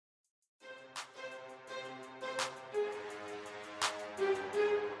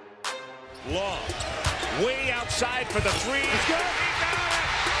Long. Way outside for the three. It's good. He got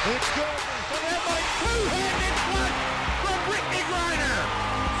it. It's good. And then by two-handed flush from Brittany Griner.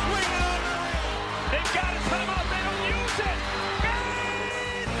 Swing on the rim. They've got a timeout. They don't use it.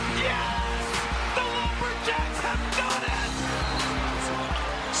 And yes! The Lumberjacks have done it!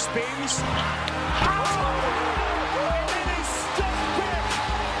 Spins. And then a step back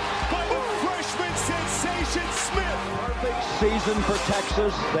by the freshman sensation Smith. Perfect season for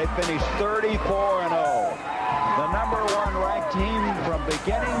Texas. They finished 34-0. The number one ranked team from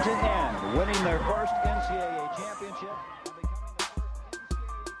beginning to end, winning their first NCAA championship.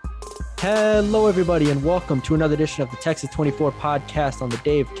 Hello, everybody, and welcome to another edition of the Texas 24 podcast on the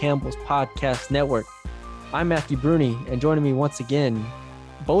Dave Campbell's Podcast Network. I'm Matthew Bruni, and joining me once again,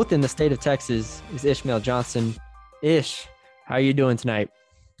 both in the state of Texas, is Ishmael Johnson. Ish, how are you doing tonight?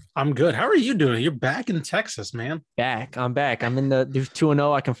 I'm good. How are you doing? You're back in Texas, man. I'm back. I'm in the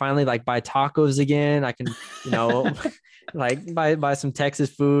 2-0. I can finally buy tacos again. I can, buy some Texas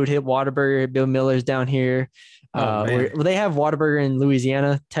food, hit Whataburger, hit Bill Miller's down here. They have Whataburger in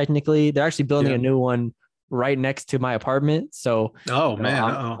Louisiana. Technically, they're actually building a new one right next to my apartment. So, I'm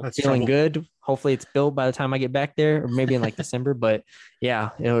that's feeling trouble. good. Hopefully, it's built by the time I get back there, or maybe in December. But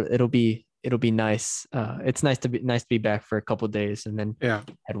yeah, it'll be nice. It's nice to be back for a couple of days, and then head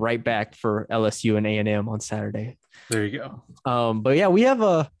right back for LSU and A&M on Saturday. There you go. But yeah, we have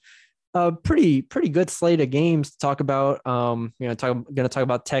a pretty good slate of games to talk about. Going to talk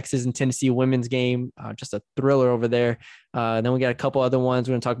about Texas and Tennessee women's game, just a thriller over there. Then we got a couple other ones.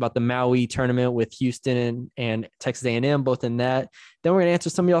 We're going to talk about the Maui tournament with Houston and Texas A&M, both in that. Then we're going to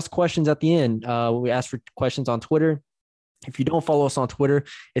answer some of y'all's questions at the end. We asked for questions on Twitter. If you don't follow us on Twitter,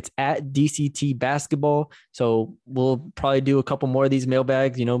 it's at DCT Basketball. So we'll probably do a couple more of these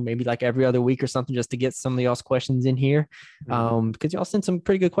mailbags, maybe every other week or something, just to get some of y'all's questions in here. Because y'all sent some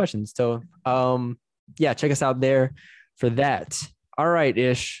pretty good questions. So check us out there for that. All right,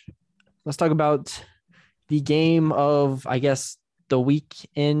 Ish. Let's talk about the game of, I guess, the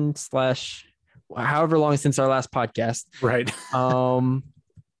weekend / however long since our last podcast. Right.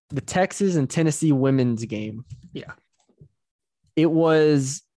 The Texas and Tennessee women's game. Yeah. It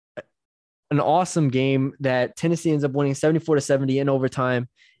was an awesome game that Tennessee ends up winning 74-70 in overtime.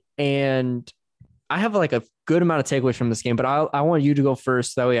 And I have a good amount of takeaways from this game, but I want you to go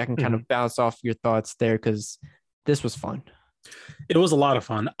first. That way I can kind of bounce off your thoughts there, because this was fun. It was a lot of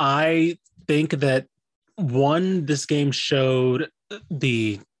fun. I think that this game showed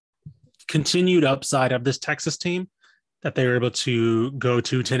the continued upside of this Texas team, that they were able to go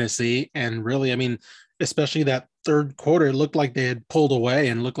to Tennessee and really, especially that third quarter, it looked like they had pulled away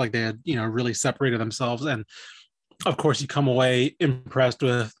and looked like they had, really separated themselves. And of course, you come away impressed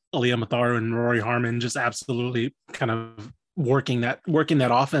with Aaliyah Matharu and Rory Harmon, just absolutely kind of working that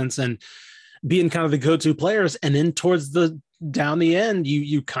offense and being kind of the go-to players. And then towards down the end,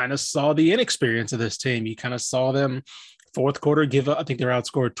 you kind of saw the inexperience of this team. You kind of saw them fourth quarter give up. I think they were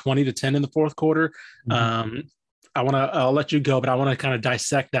outscored 20-10 in the fourth quarter. Mm-hmm. I'll let you go, but I want to kind of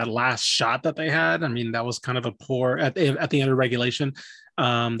dissect that last shot that they had. That was kind of a poor at the end of regulation.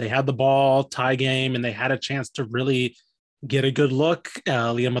 They had the ball, tie game, and they had a chance to really get a good look.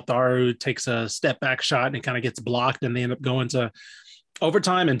 Leah Matharu takes a step back shot and it kind of gets blocked, and they end up going to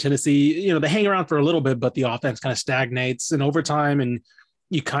overtime. And Tennessee, they hang around for a little bit, but the offense kind of stagnates in overtime. And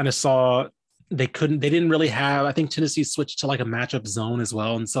you kind of saw they didn't really have, I think Tennessee switched to a matchup zone as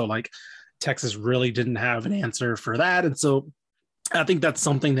well. And so Texas really didn't have an answer for that. And so I think that's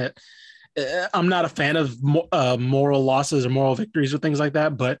something that I'm not a fan of moral losses or moral victories or things like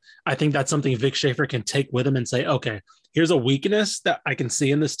that. But I think that's something Vic Schaefer can take with him and say, okay, here's a weakness that I can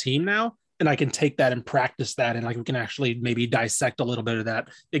see in this team now. And I can take that and practice that. And we can actually maybe dissect a little bit of that.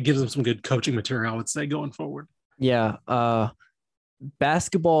 It gives them some good coaching material, I would say, going forward. Yeah.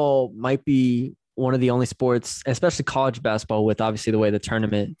 Basketball might be one of the only sports, especially college basketball, with obviously the way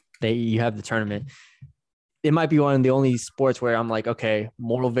you have the tournament. It might be one of the only sports where I'm okay,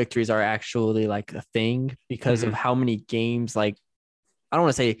 moral victories are actually a thing, because of how many games, I don't want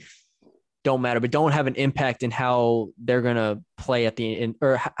to say don't matter, but don't have an impact in how they're going to play at the end,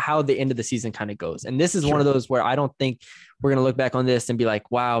 or how the end of the season kind of goes. And this is one of those where I don't think we're going to look back on this and be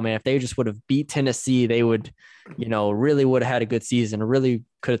wow, man, if they just would have beat Tennessee, they would, really would have had a good season, or really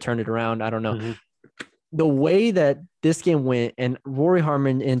could have turned it around. I don't know. Mm-hmm. The way that this game went, and Rory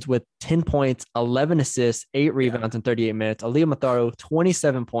Harmon ends with 10 points, 11 assists, 8 rebounds in 38 minutes. Aaliyah Matharu,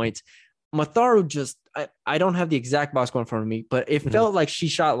 27 points. Matharu just, I don't have the exact box score in front of me, but it felt like she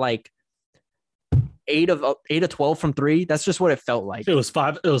shot 8 of 12 from 3. That's just what it felt like. It was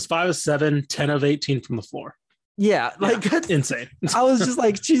 5 of 7, 10 of 18 from the floor. Yeah, like that's insane. I was just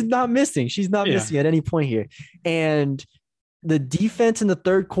like, she's not missing. She's not missing at any point here. And the defense in the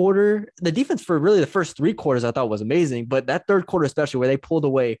third quarter, the defense for really the first 3 quarters, I thought was amazing. But that third quarter, especially where they pulled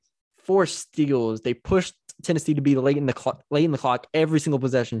away 4 steals, they pushed Tennessee to be late in the clock every single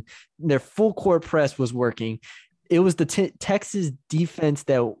possession. Their full court press was working. It was the Texas defense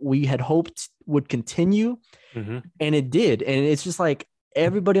that we had hoped would continue, and it did. And it's just like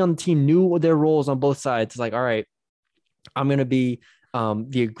everybody on the team knew their roles on both sides. It's like, all right, I'm going to be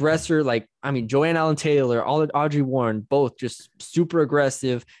the aggressor. Like, I mean, Joanne Allen-Taylor, Audrey Warren, both just super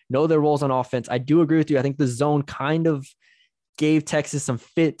aggressive, know their roles on offense. I do agree with you. I think the zone kind of gave Texas some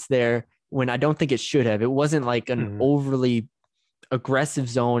fits there when I don't think it should have. It wasn't like an overly aggressive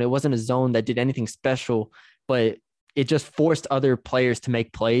zone. It wasn't a zone that did anything special, but it just forced other players to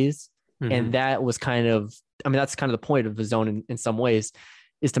make plays. And that was kind of, I mean, that's kind of the point of the zone in some ways,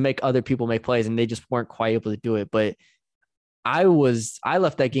 is to make other people make plays, and they just weren't quite able to do it. But I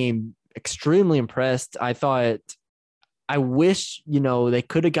left that game extremely impressed. I wish, they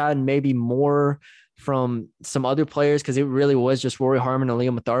could have gotten maybe more from some other players, because it really was just Rory Harmon and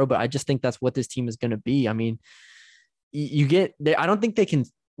Leah Matharo, but I just think that's what this team is going to be. I mean, I don't think they can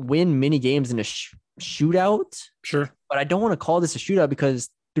win many games in a shootout. Sure. But I don't want to call this a shootout,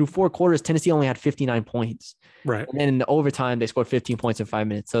 because through 4 quarters, Tennessee only had 59 points. Right. And then in the overtime, they scored 15 points in 5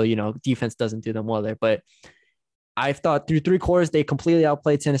 minutes. So, defense doesn't do them well there. But I thought through 3 quarters, they completely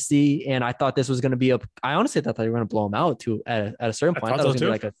outplayed Tennessee. And I thought this was going to be I honestly thought they were going to blow them out at a certain point. I thought it was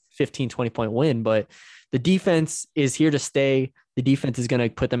going to be like a 15, 20-point win. But the defense is here to stay. The defense is going to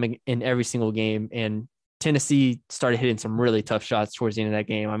put them in every single game. And Tennessee started hitting some really tough shots towards the end of that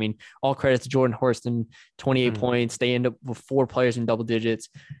game. I mean, all credit to Jordan Horston, 28 points. They end up with 4 players in double digits.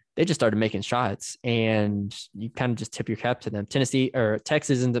 They just started making shots, and you kind of just tip your cap to them.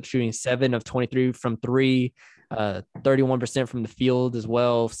 Texas ends up shooting 7 of 23 from 3, 31% from the field as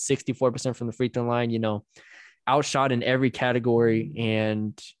well, 64% from the free throw line, outshot in every category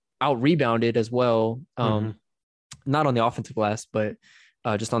and out rebounded as well. Not on the offensive glass, but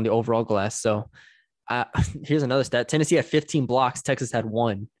just on the overall glass. So, here's another stat. Tennessee had 15 blocks. Texas had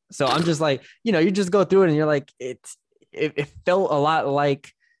 1. So I'm just like, you just go through it and you're like, it felt a lot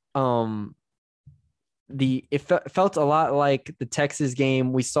like felt a lot like the Texas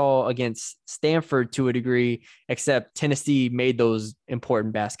game we saw against Stanford to a degree, except Tennessee made those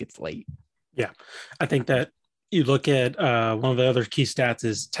important baskets late. Yeah. I think that you look at one of the other key stats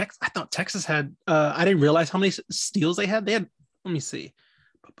is I thought Texas had, I didn't realize how many steals they had. Let me see.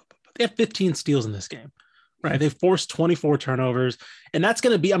 They have 15 steals in this game, right? They forced 24 turnovers, and that's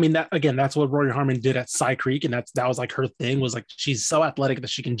going to be, I mean, that's what Rory Harmon did at Cy Creek. And that was like her thing, was like, she's so athletic that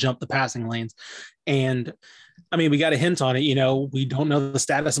she can jump the passing lanes. And I mean, we got a hint on it, we don't know the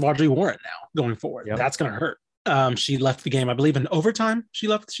status of Audrey Warren now going forward. Yep. That's going to hurt. She left the game, I believe in overtime. She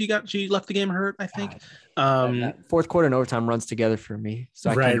left the game hurt, I think. Fourth quarter and overtime runs together for me.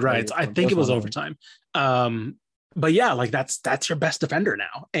 So right. I think it was overtime. But yeah, like that's your best defender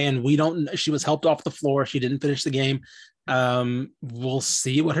now. And she was helped off the floor. She didn't finish the game. We'll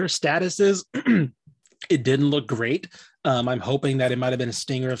see what her status is. It didn't look great. I'm hoping that it might've been a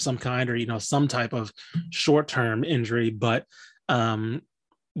stinger of some kind, or, some type of short-term injury. But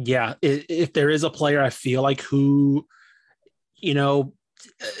yeah, if there is a player I feel like who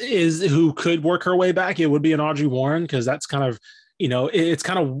could work her way back, it would be an Audrey Warren, because that's kind of, it's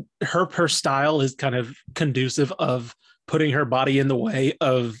kind of her style is kind of conducive of putting her body in the way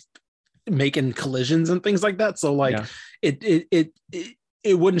of making collisions and things like that. So like it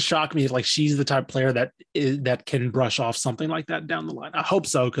wouldn't shock me if like she's the type of player that can brush off something like that down the line. I hope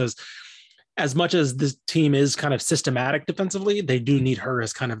so, because as much as this team is kind of systematic defensively, they do need her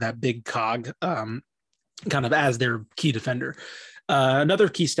as kind of that big cog, kind of as their key defender. Another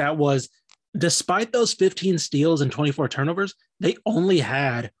key stat was, despite those 15 steals and 24 turnovers, they only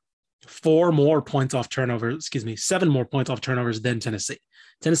had 7 more points off turnovers than Tennessee.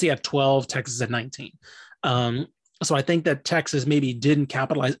 Tennessee had 12, Texas had 19. So I think that Texas maybe didn't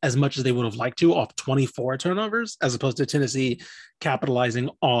capitalize as much as they would have liked to off 24 turnovers, as opposed to Tennessee capitalizing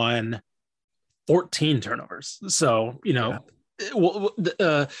on 14 turnovers. So, I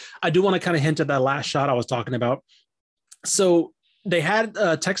do want to kind of hint at that last shot I was talking about. So they had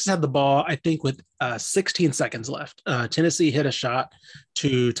Texas had the ball, I think, with 16 seconds left. Tennessee hit a shot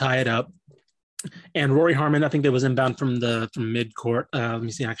to tie it up, and Rory Harmon, I think that was inbound from midcourt. Let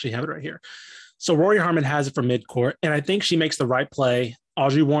me see, I actually have it right here. So Rory Harmon has it from midcourt, and I think she makes the right play.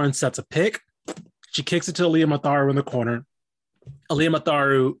 Audrey Warren sets a pick. She kicks it to Aaliyah Matharu in the corner. Aaliyah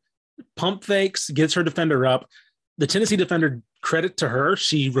Matharu pump fakes, gets her defender up. The Tennessee defender, credit to her,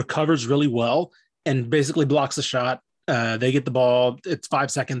 she recovers really well and basically blocks the shot. They get the ball. It's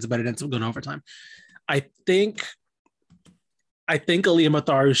 5 seconds, but it ends up going overtime. I think Aaliyah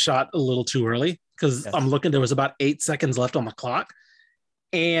Matharu shot a little too early because I'm looking, there was about 8 seconds left on the clock.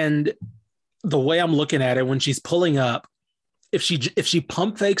 And the way I'm looking at it, when she's pulling up, if she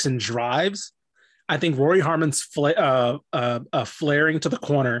pump fakes and drives, I think Rory Harmon's flaring to the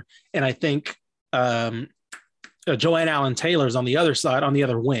corner. And I think Joanne Allen Taylor's on the other side, on the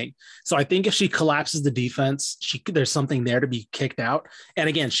other wing. So I think if she collapses the defense, there's something there to be kicked out. And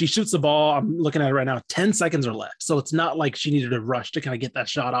again, she shoots the ball. I'm looking at it right now, 10 seconds or less. So it's not like she needed a rush to kind of get that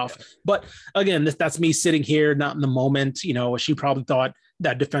shot off. But again, that's me sitting here, not in the moment. You know, she probably thought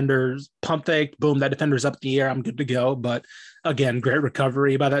that defender's pump fake, boom, that defender's up in the air, I'm good to go. But again, great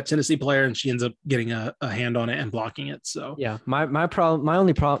recovery by that Tennessee player, and she ends up getting a hand on it and blocking it. So yeah, my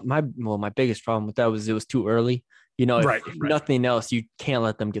biggest problem with that was it was too early. You know, if nothing else, you can't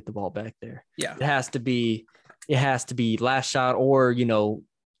let them get the ball back there. Yeah, it has to be last shot, or you know,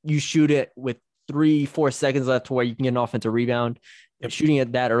 you shoot it with 3-4 seconds left to where you can get an offensive rebound. Yep. Shooting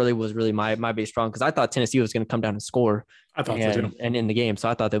it that early was really my biggest problem, because I thought Tennessee was going to come down and score. I thought so too. And in the game, so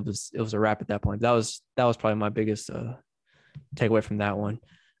I thought it was a wrap at that point. That was probably my biggest takeaway from that one.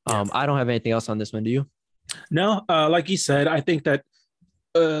 I don't have anything else on this one. Do you? No, like you said, I think that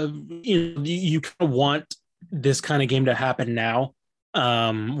you kind of want this kind of game to happen now,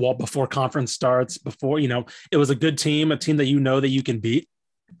 before conference starts, before, you know, it was a good team, a team that you know that you can beat,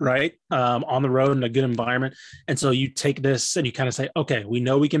 right? On the road in a good environment. And so you take this and you kind of say, okay, we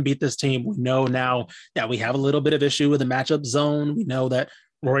know we can beat this team. We know now that we have a little bit of issue with the matchup zone. We know that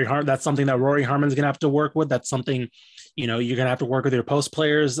that's something that Rory Harmon's going to have to work with. That's something, you know, you're going to have to work with your post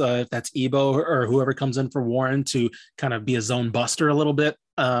players. If that's Ebo or whoever comes in for Warren, to kind of be a zone buster a little bit,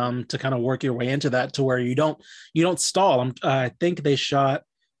 to kind of work your way into that, to where you don't stall. I think they shot,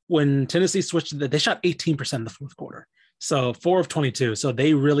 when Tennessee switched, they shot 18% in the fourth quarter. So 4 of 22. So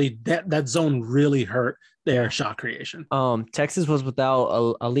they really, that zone really hurt their shot creation. Texas was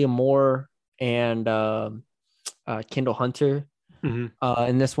without Aaliyah Moore and Kendall Hunter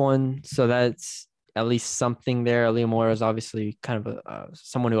in this one. So that's at least something there. Aaliyah Moore is obviously kind of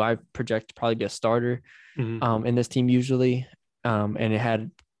someone who I project to probably be a starter in this team usually.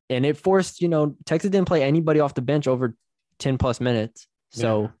 And it forced, you know, Texas didn't play anybody off the bench over 10 plus minutes.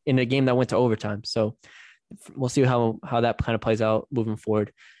 So in a game that went to overtime. So we'll see how that kind of plays out moving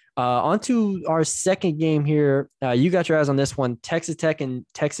forward. On to our second game here. You got your eyes on this one, Texas Tech and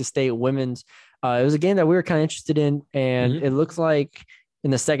Texas State women's. It was a game that we were kind of interested in, and it looks like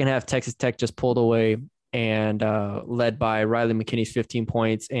in the second half, Texas Tech just pulled away and led by Riley McKinney's 15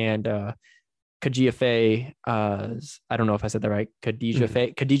 points and Khadijah Faye, I don't know if I said that right,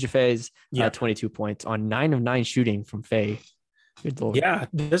 Khadijah Faye's 22 points on 9 of 9 shooting from Faye. Good Lord. Yeah,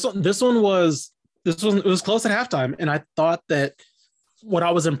 this one was close at halftime, and I thought that what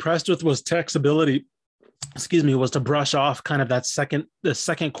I was impressed with was Tech's ability, was to brush off kind of the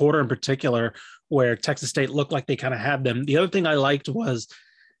second quarter in particular, where Texas State looked like they kind of had them. The other thing I liked was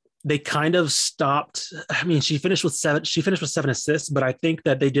they kind of stopped. I mean, she finished with 7 assists, but I think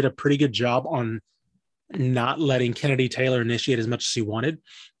that they did a pretty good job on not letting Kennedy Taylor initiate as much as she wanted.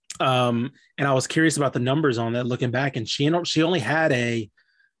 And I was curious about the numbers on that looking back, and she only had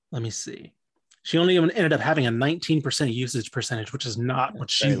she only ended up having a 19% usage percentage, which is not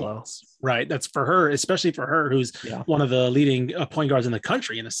what she wants, right? That's for her, especially for her, who's one of the leading point guards in the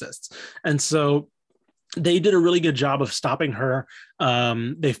country in assists. And so they did a really good job of stopping her.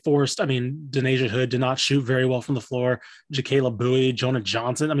 They forced, Denasia Hood did not shoot very well from the floor. Jakayla Bowie, Jonah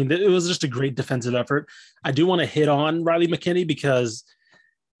Johnson. It was just a great defensive effort. I do want to hit on Riley McKinney because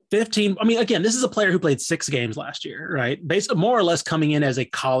 15, again, this is a player who played 6 games last year, right? More or less coming in as a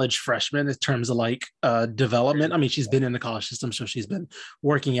college freshman in terms of development. She's been in the college system, so she's been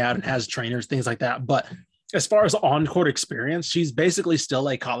working out and has trainers, things like that. But as far as on-court experience, she's basically still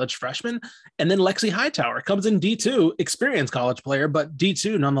a college freshman. And then Lexi Hightower comes in D2, experienced college player, but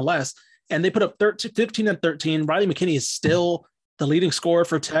D2 nonetheless. And they put up 15 and 13. Riley McKinney is still the leading scorer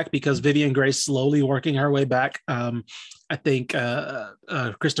for Tech because Vivian Gray's slowly working her way back. I think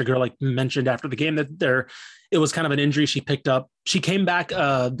Krista Gerlich mentioned after the game that it was kind of an injury she picked up. She came back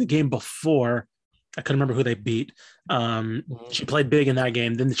the game before. I couldn't remember who they beat. She played big in that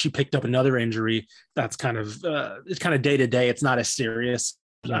game. Then she picked up another injury. That's kind of it's kind of day to day. It's not as serious.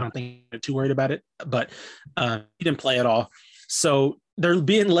 I don't think they're too worried about it. But he didn't play at all. So they're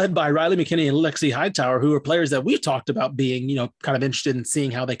being led by Riley McKinney and Lexi Hightower, who are players that we've talked about being, kind of interested in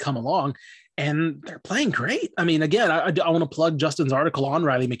seeing how they come along. And they're playing great. Again, I want to plug Justin's article on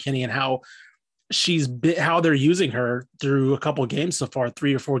Riley McKinney and how how they're using her through a couple of games so far,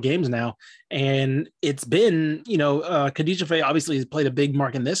 3 or 4 games now. And it's been, Khadija Faye obviously has played a big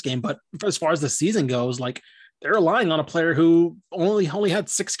mark in this game, but as far as the season goes, like they're relying on a player who only had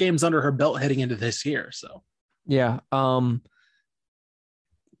 6 games under her belt heading into this year. So, yeah.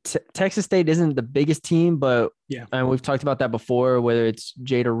 Texas State isn't the biggest team, but and we've talked about that before, whether it's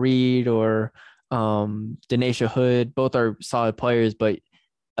Jada Reed or Denisha Hood, both are solid players, but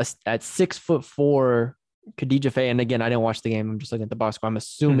at 6'4", Khadija Faye, and again, I didn't watch the game. I'm just looking at the box score. I'm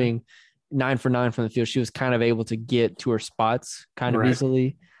assuming 9 for 9 from the field. She was kind of able to get to her spots kind of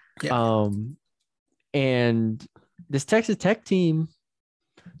easily. Yeah. And this Texas Tech team,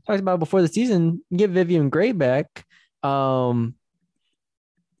 talked about before the season, get Vivian Gray back.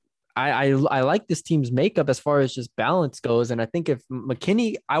 I like this team's makeup as far as just balance goes. And I think if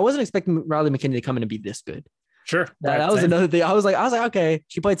McKinney, I wasn't expecting Riley McKinney to come in and be this good. Sure. That was another thing. I was like, okay,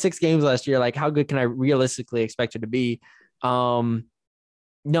 she played 6 games last year. Like, how good can I realistically expect her to be?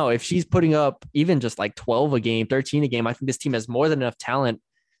 No, if she's putting up even just like 12 a game, 13 a game, I think this team has more than enough talent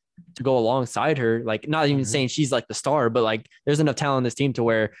to go alongside her. Like, not even saying she's like the star, but like there's enough talent in this team to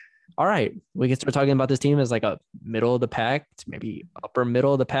where, all right, we can start talking about this team as like a middle of the pack, maybe upper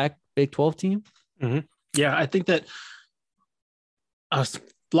middle of the pack Big 12 team. Yeah, I think that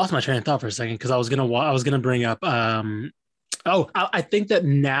lost my train of thought for a second because I was gonna bring up. I think that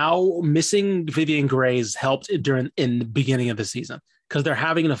now missing Vivian Gray's helped in the beginning of the season because they're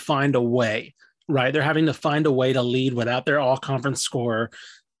having to find a way, right? They're having to find a way to lead without their all-conference scorer,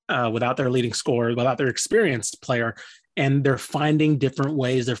 without their leading scorer, without their experienced player, and they're finding different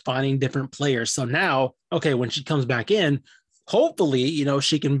ways. They're finding different players. So now, okay, when she comes back in, hopefully,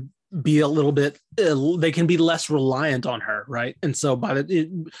 she can be a little bit, they can be less reliant on her. Right. And so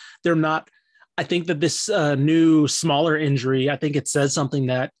they're not, I think that this new smaller injury, I think it says something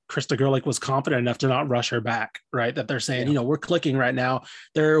that Krista Gerlich was confident enough to not rush her back. Right. That they're saying, we're clicking right now.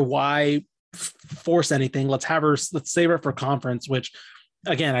 Why force anything? Let's save her for conference, which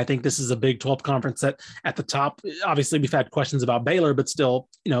again, I think this is a Big 12 conference that at the top, obviously we've had questions about Baylor, but still,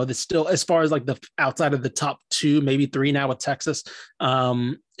 this still, as far as like the outside of the top 2, maybe 3 now with Texas,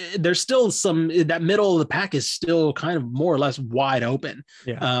 there's still that middle of the pack is still kind of more or less wide open.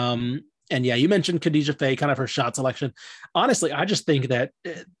 Yeah. And yeah, you mentioned Khadija Faye, kind of her shot selection. Honestly, I just think that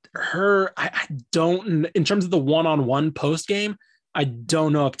I don't, in terms of the one-on-one post game, I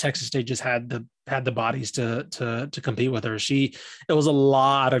don't know if Texas State just had the bodies to compete with her. It was a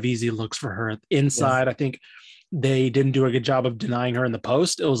lot of easy looks for her inside. Yes. I think they didn't do a good job of denying her in the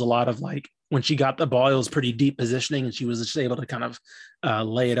post. It was a lot of like when she got the ball, it was pretty deep positioning and she was just able to kind of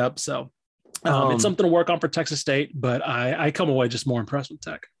lay it up. So it's something to work on for Texas State, but I come away just more impressed with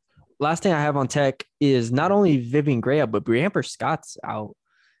Tech. Last thing I have on Tech is not only Vivian Gray out, but Briamper Scott's out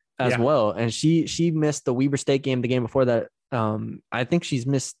as well. And she missed the Weber State game, the game before that. I think she's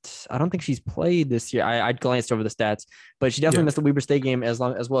missed. I don't think she's played this year. I glanced over the stats, but she definitely missed the Weber State game as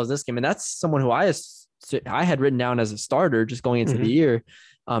well as this game. And that's someone who I had written down as a starter just going into the year,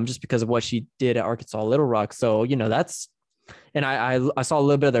 just because of what she did at Arkansas Little Rock. So that's, and I saw a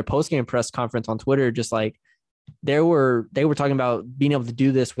little bit of their post game press conference on Twitter, just like they were talking about being able to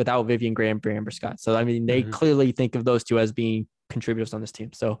do this without Vivian Gray and Briamper Scott. So I mean, they clearly think of those two as being contributors on this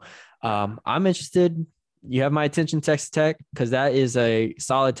team. So I'm interested. You have my attention, Texas Tech, because that is a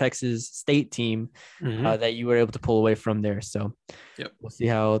solid Texas State team that you were able to pull away from there. So we'll see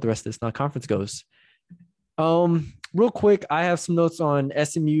how the rest of this non-conference goes. Real quick, I have some notes on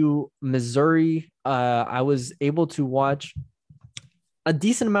SMU, Missouri. I was able to watch a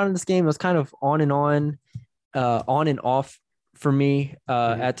decent amount of this game. It was kind of on and off for me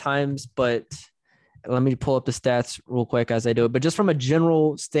at times, but let me pull up the stats real quick as I do it. But just from a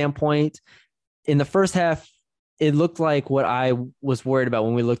general standpoint, in the first half, it looked like what I was worried about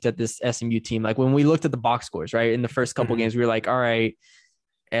when we looked at this SMU team. Like when we looked at the box scores, right? In the first couple games, we were like, all right,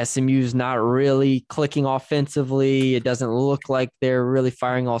 SMU's not really clicking offensively. It doesn't look like they're really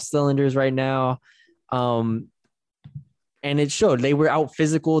firing all cylinders right now. And it showed. They were out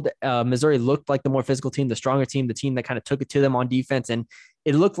physical. Missouri looked like the more physical team, the stronger team, the team that kind of took it to them on defense. And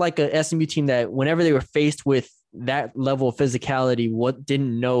it looked like a SMU team that whenever they were faced with that level of physicality,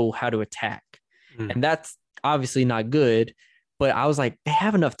 didn't know how to attack. And that's obviously not good, but I was like, they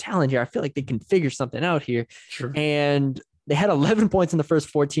have enough talent here. I feel like they can figure something out here. Sure. And they had 11 points in the first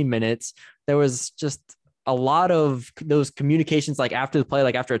 14 minutes. There was just a lot of those communications, like after the play,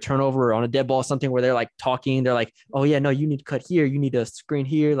 like after a turnover or on a dead ball, something where they're like talking, they're like, oh yeah, no, you need to cut here. You need to screen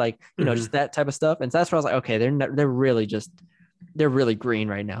here. Like, just that type of stuff. And so that's where I was like, okay, they're really green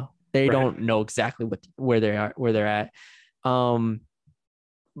right now. They don't know exactly where they're at.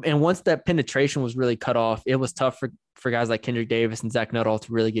 And once that penetration was really cut off, it was tough for guys like Kendrick Davis and Zach Nuttall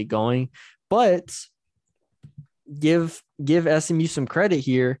to really get going. But give SMU some credit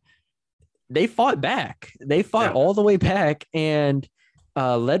here. They fought back. They fought all the way back, and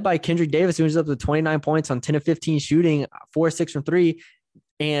led by Kendrick Davis, who was up to 29 points on 10 of 15 shooting, 4-6 from 3.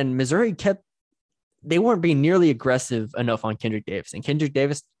 And Missouri they weren't being nearly aggressive enough on Kendrick Davis. And Kendrick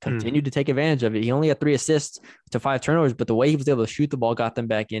Davis continued to take advantage of it. He only had 3 assists to 5 turnovers, but the way he was able to shoot the ball got them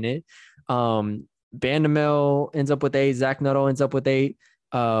back in it. Bandamel ends up with 8. Zach Nuttall ends up with 8.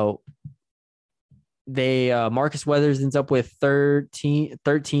 Marcus Weathers ends up with 13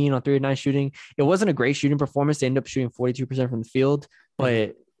 on 3 of 9 shooting. It wasn't a great shooting performance. They ended up shooting 42% from the field,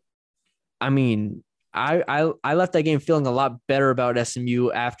 but I mean, I left that game feeling a lot better about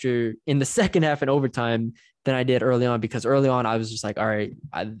SMU after in the second half and overtime than I did early on, because early on I was just like, all right,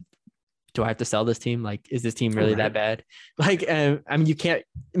 do I have to sell this team? Like, is this team really that bad? Like, I mean, you can't.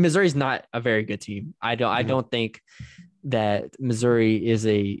 Missouri's not a very good team. I don't think that Missouri is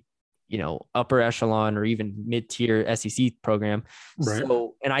a upper echelon or even mid-tier SEC program. Right.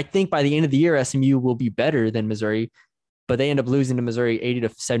 So, and I think by the end of the year, SMU will be better than Missouri, but they end up losing to Missouri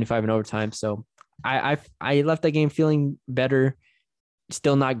 80-75 in overtime. So I left that game feeling better.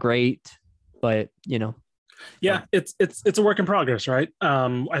 Still not great, but yeah, it's a work in progress, right?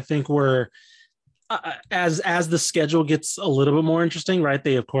 I think we're as the schedule gets a little bit more interesting, right?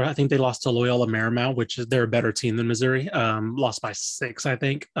 I think they lost to Loyola Marymount, which is they're a better team than Missouri. Lost by 6, I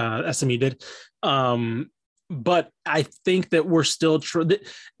think. SMU did. But I think that we're still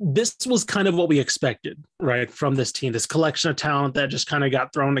this was kind of what we expected, right, from this team, this collection of talent that just kind of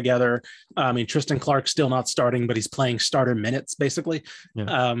got thrown together. I mean, Tristan Clark's still not starting, but he's playing starter minutes, basically.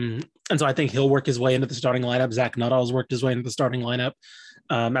 Yeah. And so I think he'll work his way into the starting lineup. Zach Nuttall's worked his way into the starting lineup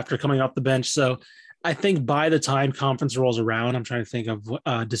after coming off the bench. So I think by the time conference rolls around, I'm trying to think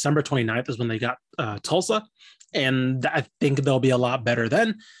of December 29th is when they got Tulsa. And I think they'll be a lot better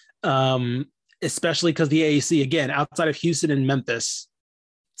then. Especially because the AAC, again, outside of Houston and Memphis,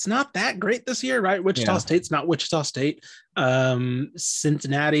 it's not that great this year, right? Wichita State's not Wichita State.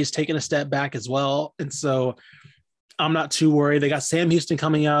 Cincinnati's taking a step back as well. And so I'm not too worried. They got Sam Houston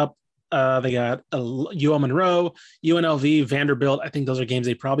coming up. They got UL Monroe, UNLV, Vanderbilt. I think those are games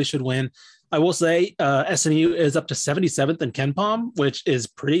they probably should win. I will say SMU is up to 77th in KenPom, which is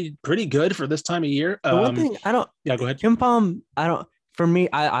pretty good for this time of year. The one thing go ahead. KenPom, for me,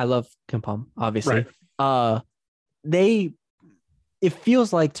 I love KenPom, obviously. Right. It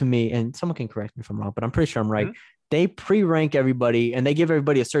feels like to me, and someone can correct me if I'm wrong, but I'm pretty sure I'm right. Mm-hmm. They pre-rank everybody and they give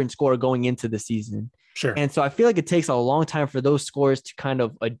everybody a certain score going into the season. Sure. And so I feel like it takes a long time for those scores to kind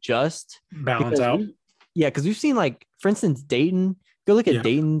of adjust. Balance out. Because we've seen, like, for instance, Dayton. Go look at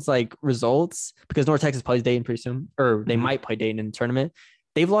Dayton's like results, because North Texas plays Dayton pretty soon, or they might play Dayton in the tournament.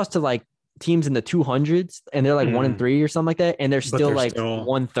 They've lost to like teams in the 200s, and they're like 1-3 or something like that, and they're still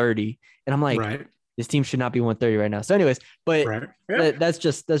 130. And I'm like, this team should not be 130 right now. So, anyways, but that's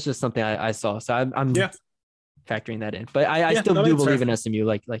just something I saw. So I'm factoring that in. But I still do believe in SMU,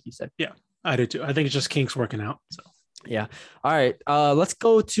 like you said. Yeah, I do too. I think it's just kinks working out. So. Yeah. All right. Let's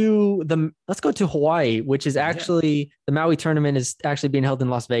go to Hawaii, which is actually the Maui tournament is actually being held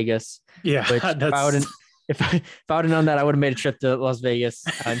in Las Vegas. Yeah. Which if I would have known that, I would have made a trip to Las Vegas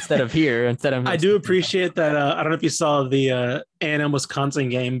instead of here. I do appreciate that. I don't know if you saw the A&M Wisconsin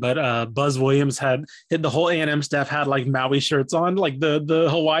game, but Buzz Williams the whole A&M staff had like Maui shirts on, like the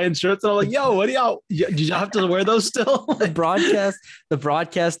Hawaiian shirts. And I'm like, yo, what do y'all? Did y'all have to wear those still? The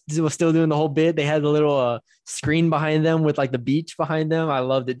broadcast was still doing the whole bit. They had the little screen behind them with like the beach behind them. I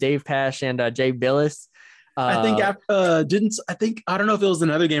loved it. Dave Pash and Jay Billis. I think I don't know if it was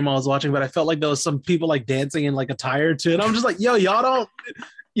another game I was watching, but I felt like there was some people like dancing in like attire to it. I'm just like, yo, y'all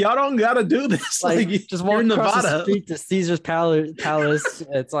don't gotta do this. Like just walk across the street to Caesar's Palace.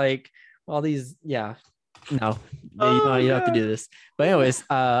 It's like all these, no, you don't have to do this. But anyways,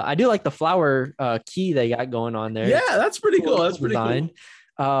 I do like the flower key they got going on there. Yeah, that's pretty cool. That's pretty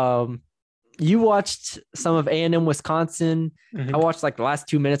cool. You watched some of A&M Wisconsin. Mm-hmm. I watched like the last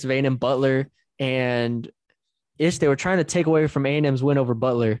 2 minutes of A&M Butler, and they were trying to take away from A&M's win over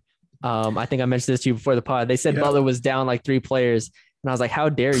Butler. I think I mentioned this to you before the pod. They said Butler was down like 3 players, and I was like, "How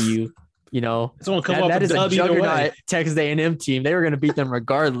dare you?" That is a juggernaut Texas A&M team. They were going to beat them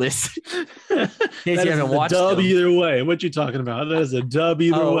regardless. In case you haven't watched them. Either way. What you talking about? That is a dub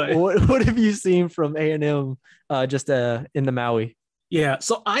either way. What have you seen from A&M just in the Maui? Yeah,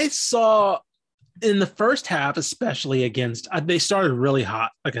 so I saw in the first half, especially they started really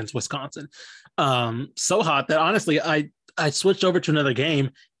hot against Wisconsin. So hot that honestly, I switched over to another game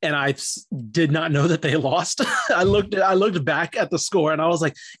and did not know that they lost. I looked back at the score and I was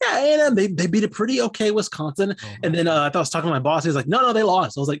like, yeah, A&M, they beat a pretty okay Wisconsin. And then I was talking to my boss. He was like, no, they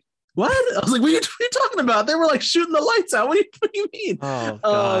lost. I was like, what? I was like, what are you talking about? They were like shooting the lights out. What do you mean? Oh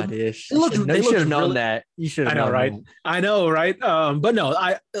God, Ish. You should have known that. You should have known, right? That. I know, right? But no,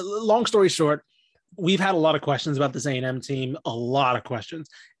 long story short, we've had a lot of questions about this A&M team, a lot of questions.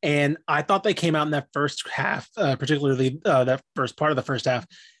 And I thought they came out in that first half, particularly that first part of the first half,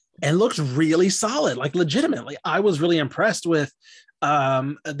 and looked really solid, like legitimately. I was really impressed with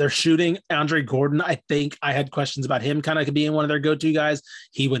their shooting. Andre Gordon, I think I had questions about him kind of being one of their go-to guys.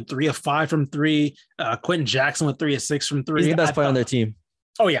 He went 3 of 5 from 3. Quentin Jackson went 3 of 6 from 3. He's the best player on their team.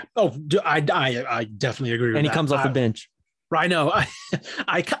 Oh yeah. Oh, I definitely agree with that. And he comes off the bench. I know.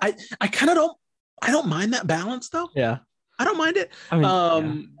 I kind of don't mind that balance though. Yeah. I don't mind it. I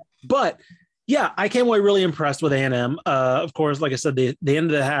mean, But yeah, I came away really impressed with A&M. Of course, like I said, the end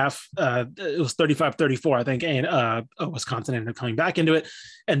of the half, it was 35-34, I think, and Wisconsin ended up coming back into it.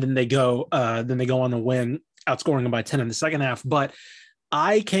 And then they go on to win, outscoring them by 10 in the second half. But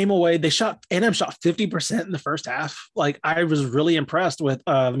I came away, A&M shot 50% in the first half. Like I was really impressed with,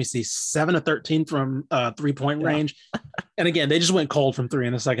 7 of 13 from 3-point range. And again, they just went cold from 3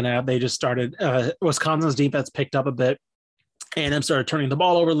 in the second half. They just started, Wisconsin's defense picked up a bit. A&M started turning the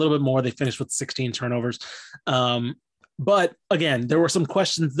ball over a little bit more. They finished with 16 turnovers. But again, there were some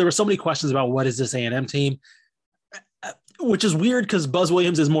questions. There were so many questions about what is this A&M team, which is weird because Buzz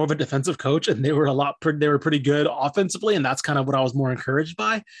Williams is more of a defensive coach, and they were pretty good offensively, and that's kind of what I was more encouraged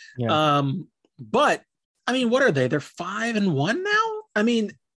by. Yeah. But I mean, what are they? They're 5-1 now. I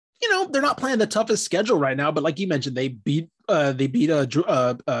mean, they're not playing the toughest schedule right now, but like you mentioned, they beat a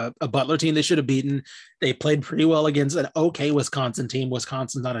Butler team they should have beaten. They played pretty well against an okay Wisconsin team.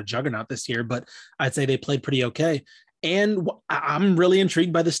 Wisconsin's not a juggernaut this year, but I'd say they played pretty okay. And I'm really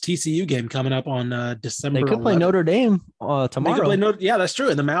intrigued by this TCU game coming up on December. They could play Notre Dame tomorrow. Yeah, that's true,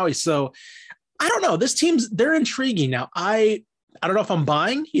 in the Maui. So I don't know. This they're intriguing. Now, I don't know if I'm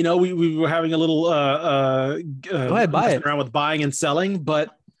buying. We were having a little go ahead, buy it around with buying and selling,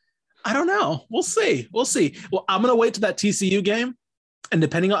 but I don't know. We'll see. Well, I'm going to wait to that TCU game. And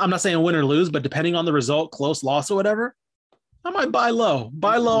depending on, I'm not saying win or lose, but depending on the result, close, loss, or whatever, I might buy low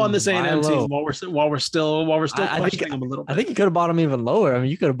on this A&M team while we're still questioning them a little bit. I think you could have bought them even lower. I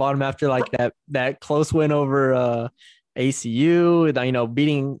mean, you could have bought them after like that close win over ACU,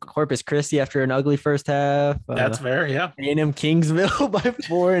 beating Corpus Christi after an ugly first half. That's fair, yeah. A&M Kingsville by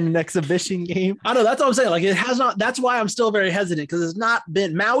 4 in an exhibition game. I know, that's what I'm saying. Like, it has not. That's why I'm still very hesitant, because it's not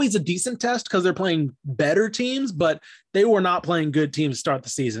been. Maui's a decent test because they're playing better teams, but they were not playing good teams to start the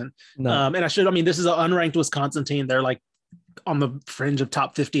season. No. And this is an unranked Wisconsin team. They're like on the fringe of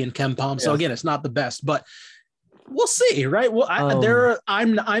top 50 in Ken Palm. So again, it's not the best, but we'll see, right? Well,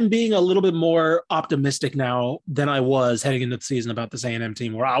 I'm being a little bit more optimistic now than I was heading into the season about this A&M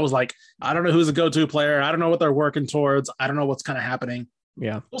team, where I was like, I don't know who's a go-to player. I don't know what they're working towards. I don't know what's kind of happening.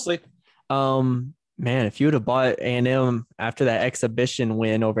 Yeah, we'll see. Man, if you would have bought A&M after that exhibition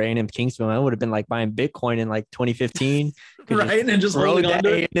win over A&M Kingsville, I would have been like buying Bitcoin in like 2015, right? And just rolling on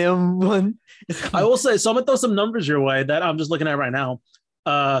A&M one. I will say, so I'm gonna throw some numbers your way that I'm just looking at right now.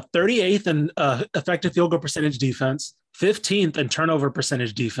 38th in effective field goal percentage defense, 15th in turnover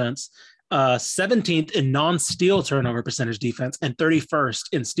percentage defense, 17th in non-steal turnover percentage defense, and 31st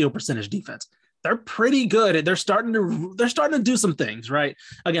in steal percentage defense. They're pretty good. They're starting to do some things, right?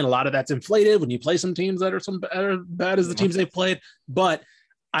 Again, a lot of that's inflated when you play some teams that are bad as the teams they've played. But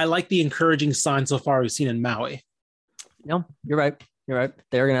I like the encouraging sign so far we've seen in Maui. No, you're right.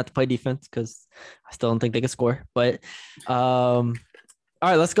 They're gonna have to play defense because I still don't think they can score. But all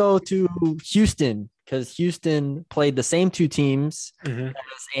right, let's go to Houston, because Houston played the same two teams as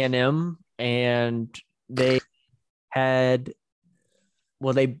A&M, and they had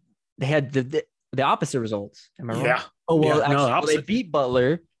the opposite results. Am I wrong? Yeah. Oh, well, yeah, actually, they beat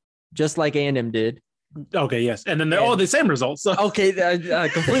Butler just like A&M did. Okay, yes. And then they're the same results. So. Okay,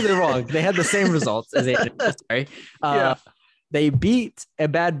 completely wrong. They had the same results as A&M. Sorry. They beat a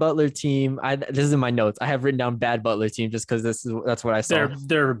bad Butler team. This is in my notes. I have written down bad Butler team just because that's what I saw.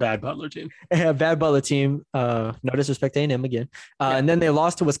 They're a bad Butler team. A bad Butler team. No disrespect to A&M again. And then they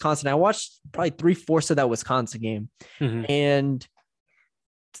lost to Wisconsin. I watched probably 3/4 of that Wisconsin game, and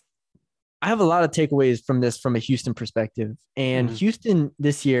I have a lot of takeaways from this from a Houston perspective. And Houston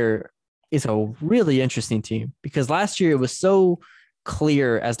this year is a really interesting team, because last year it was so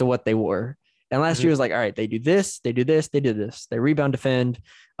clear as to what they were. And last year was like, all right, they do this, they do this, they do this. They rebound, defend,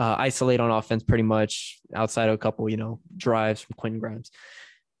 isolate on offense pretty much, outside of a couple, drives from Quentin Grimes.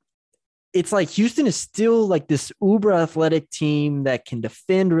 it's like Houston is still like this uber athletic team that can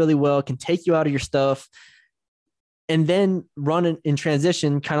defend really well, can take you out of your stuff, and then run in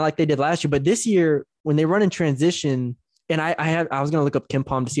transition, kind of like they did last year. But this year, when they run in transition, and I was going to look up Kim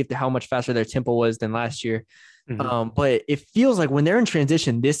Palm to see how much faster their tempo was than last year. But it feels like when they're in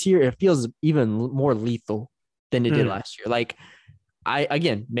transition this year, it feels even more lethal than it did last year. Like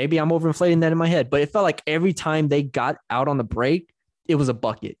maybe I'm overinflating that in my head, but it felt like every time they got out on the break, it was a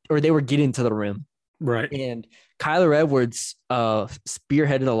bucket or they were getting to the rim. Right. And Kyler Edwards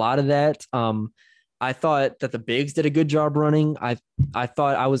spearheaded a lot of that. I thought that the bigs did a good job running.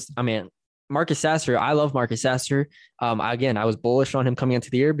 Marcus Sasser, I love Marcus Sasser. I was bullish on him coming into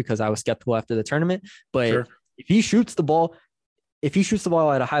the year because I was skeptical after the tournament. But if he shoots the ball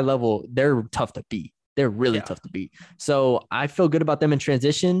at a high level, they're tough to beat. They're really tough to beat. So I feel good about them in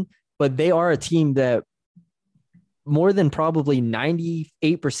transition, but they are a team that more than probably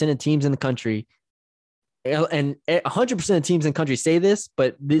 98% of teams in the country and 100% of teams in the country say this,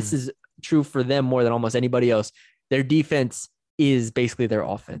 but this is true for them more than almost anybody else. Their defense is basically their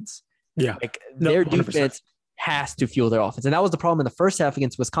offense. Yeah. Their 100%. Defense has to fuel their offense. And that was the problem in the first half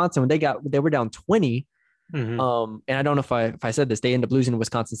against Wisconsin when they were down 20. And I don't know if I said this, they end up losing to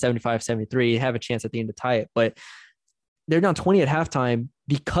Wisconsin 75-73, have a chance at the end to tie it, but they're down 20 at halftime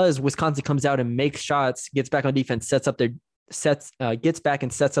because Wisconsin comes out and makes shots, gets back on defense, gets back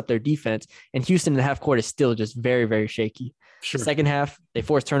and sets up their defense. And Houston in the half court is still just very, very shaky. Sure. Second half, they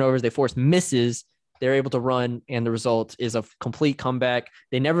force turnovers, they force misses. They're able to run, and the result is a complete comeback.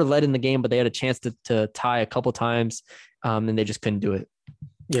 They never led in the game, but they had a chance to tie a couple times, and they just couldn't do it.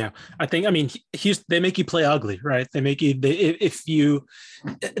 Yeah, Houston, they make you play ugly, right? They make you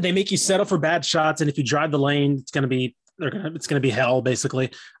they make you settle for bad shots, and if you drive the lane, it's gonna be hell, basically.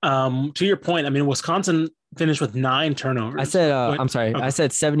 To your point, Wisconsin finished with 9 turnovers. I said, I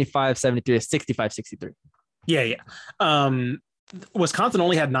said 75-73, 65-63. Yeah. Wisconsin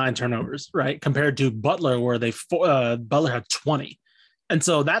only had 9 turnovers, right? Compared to Butler, where Butler had 20. And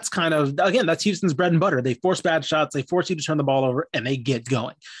so that's that's Houston's bread and butter. They force bad shots, they force you to turn the ball over, and they get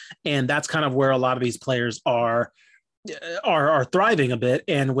going. And that's kind of where a lot of these players are thriving a bit.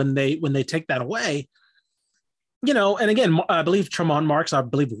 And when they take that away, and again, I believe Tremont Marks,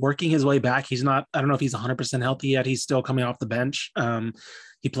 working his way back. He's not, I don't know if he's 100% healthy yet. He's still coming off the bench.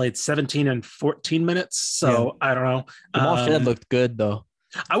 He played 17 and 14 minutes. So I don't know. Jamal Shead looked good though.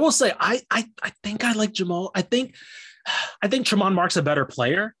 I will say, I think I like Jamal. I think Tremont Marks a better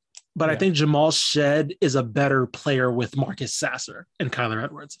player, but I think Jamal Shead is a better player with Marcus Sasser and Kyler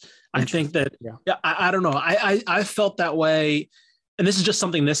Edwards. I think that, I don't know. I felt that way. And this is just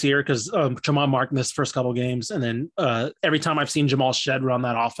something this year because Tremont Mark missed first couple games. And then every time I've seen Jamal Shead run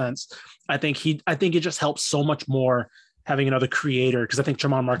that offense, I think it just helps so much more having another creator, because I think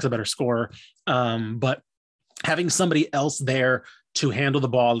Tremont Mark's a better scorer. But having somebody else there to handle the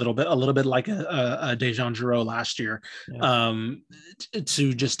ball a little bit like a Dejan Giroux last year,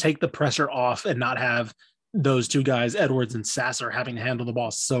 to just take the pressure off and not have those two guys, Edwards and Sasser, having to handle the ball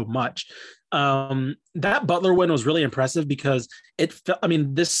so much. That Butler win was really impressive because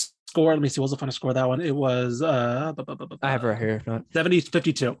this score, let me see, what was the final score of that one? It was I have it right here.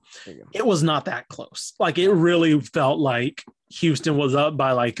 70-52. It was not that close. Like, it really felt like Houston was up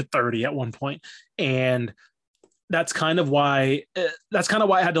by like 30 at one point. And that's kind of why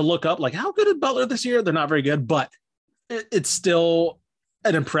I had to look up, like, how good is Butler this year? They're not very good, but it's still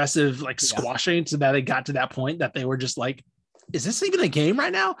an impressive squashing so that they got to that point that they were just like, is this even a game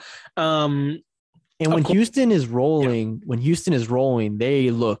right now? And when Houston is rolling,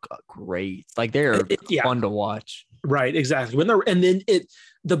 they look great. Like, they're fun to watch. Right, exactly.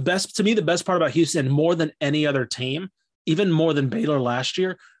 The best part about Houston, more than any other team, even more than Baylor last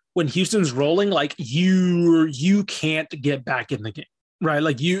year, when Houston's rolling, like, you can't get back in the game, right?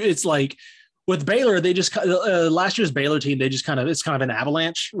 Like, it's like with Baylor, they just last year's Baylor team, it's kind of an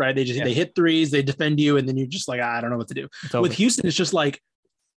avalanche, right? They hit threes, they defend you, and then you're just like, I don't know what to do. With Houston, it's just like,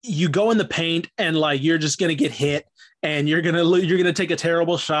 you go in the paint and like you're just gonna get hit and you're gonna take a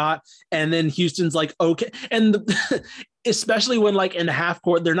terrible shot, and then Houston's like, okay, and especially when like in the half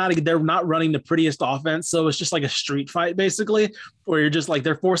court they're not running the prettiest offense, so it's just like a street fight basically, where you're just like,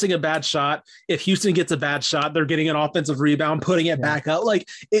 they're forcing a bad shot. If Houston gets a bad shot, they're getting an offensive rebound, putting it back up. Like,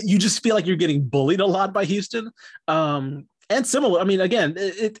 you just feel like you're getting bullied a lot by Houston. And similar, again,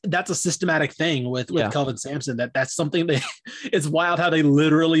 that's a systematic thing with Kelvin Sampson. That's something it's wild how they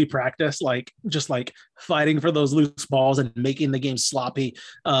literally practice, like, just like fighting for those loose balls and making the game sloppy.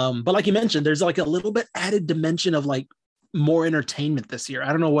 But like you mentioned, there's like a little bit added dimension of like more entertainment this year.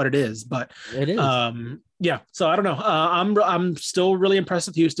 I don't know what it is, but it is. Yeah. So I don't know. I'm still really impressed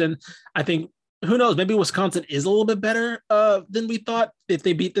with Houston. I think, who knows, maybe Wisconsin is a little bit better than we thought if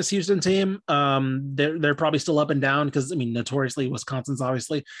they beat this Houston team. They're probably still up and down because, I mean, notoriously Wisconsin's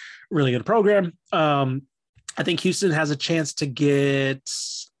obviously a really good program. I think Houston has a chance to get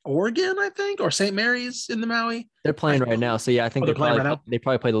Oregon, I think, or St. Mary's in the Maui. They're playing right now. So yeah, I think they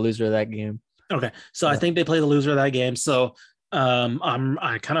probably play the loser of that game. Okay. So I think they play the loser of that game. So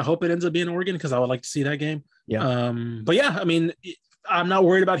I kind of hope it ends up being Oregon because I would like to see that game. Yeah. But yeah, I mean, I'm not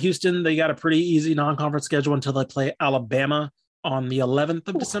worried about Houston. They got a pretty easy non-conference schedule until they play Alabama on the 11th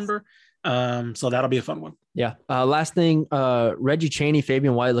of December. So that'll be a fun one. Yeah. Last thing, Reggie Chaney,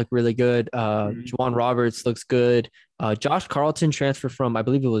 Fabian White look really good. Juwan Roberts looks good. Josh Carlton transferred from, I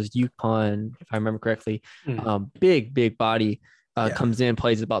believe it was UConn, if I remember correctly. Big body. Comes in,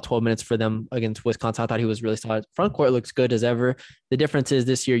 plays about 12 minutes for them against Wisconsin. I thought he was really solid. Front court looks good as ever. The difference is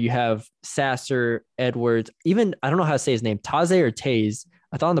this year you have Sasser, Edwards, even, I don't know how to say his name, Taze or Taze.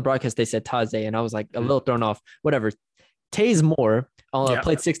 I thought on the broadcast they said Taze, and I was like a little thrown off. Whatever. Taze Moore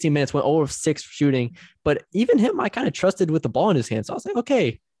played 16 minutes, went 0 of 6 shooting. But even him, I kind of trusted with the ball in his hands. So I was like,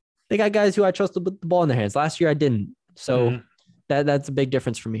 okay, they got guys who I trusted with the ball in their hands. Last year I didn't. So that's a big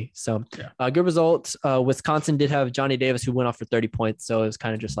difference for me. So good results. Wisconsin did have Johnny Davis who went off for 30 points. So it was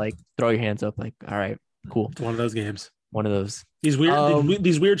kind of just like throw your hands up, like, all right, cool. It's one of those games. One of those. These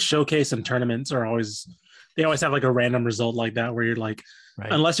weird showcase and tournaments are always have like a random result like that where you're like,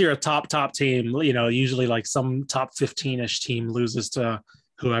 unless you're a top team, you know, usually like some top 15-ish team loses to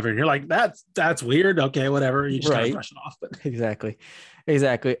whoever. And you're like, that's weird. Okay, whatever. You just kind of brush it off. But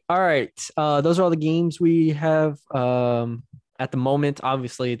Exactly. All right. Those are all the games we have at the moment.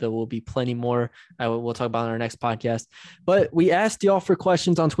 Obviously, there will be plenty more. We'll talk about in our next podcast. But we asked y'all for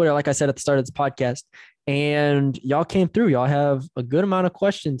questions on Twitter, like I said at the start of this podcast, and y'all came through. Y'all have a good amount of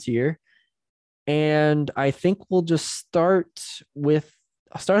questions here. And I think we'll just start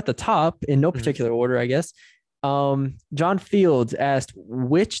at the top in no particular order, I guess. John Fields asked,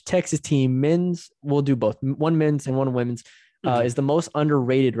 which Texas team, we'll do both, one men's and one women's, is the most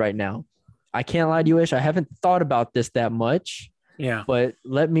underrated right now? I can't lie to you, Ish. I haven't thought about this that much. Yeah. But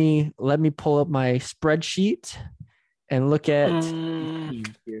let me pull up my spreadsheet and look at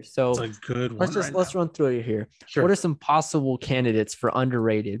here. So that's a good one. Let's run through it here. Sure. What are some possible candidates for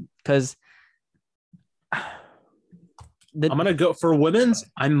underrated? Because I'm gonna go for women's.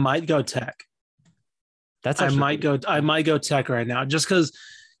 I might go Tech. I might go Tech right now, just because,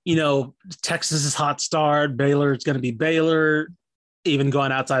 you know, Texas is hot start. Baylor is going to be Baylor. Even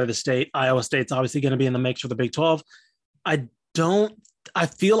going outside of the state, Iowa State's obviously going to be in the mix for the Big 12. I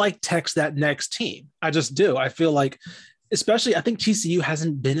feel like Tech's that next team. I just do. I feel like, especially, I think TCU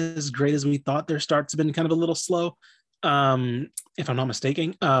hasn't been as great as we thought. Their starts have been kind of a little slow, if I'm not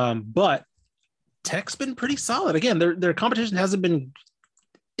mistaken. But Tech's been pretty solid. Again, their competition hasn't been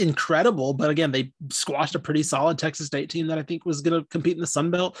incredible, but again, they squashed a pretty solid Texas State team that I think was going to compete in the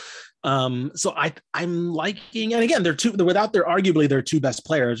Sun Belt. So I'm liking, and again, without their arguably their two best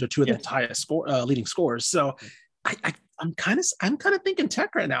players or two of the highest leading scorers. So I'm kind of thinking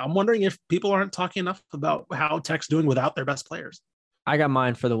Tech right now. I'm wondering if people aren't talking enough about how Tech's doing without their best players. I got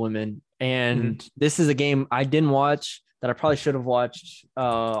mine for the women, and this is a game I didn't watch that I probably should have watched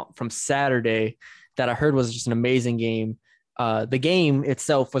from Saturday that I heard was just an amazing game. The game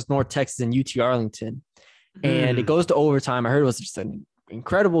itself was North Texas and UT Arlington, and it goes to overtime. I heard it was just an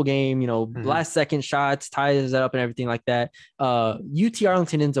incredible game, you know, last second shots, ties it up and everything like that. UT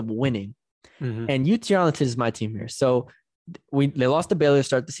Arlington ends up winning, and UT Arlington is my team here. So they lost to Baylor to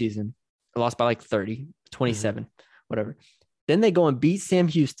start the season. They lost by like 30, 27, whatever. Then they go and beat Sam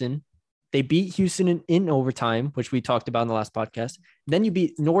Houston. They beat Houston in overtime, which we talked about in the last podcast. Then you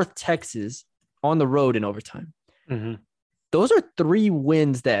beat North Texas on the road in overtime. Those are 3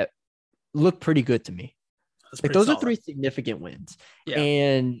 wins that look pretty good to me. Like those are 3 significant wins. Yeah.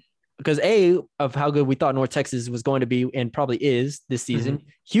 And because of how good we thought North Texas was going to be and probably is this season,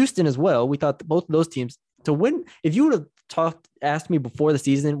 Houston as well. We thought both of those teams to win. If you would have asked me before the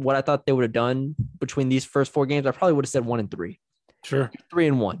season what I thought they would have done between these first 4 games, I probably would have said 1-3. Sure.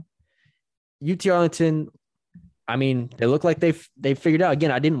 3-1. UT Arlington, I mean, they look like they figured out.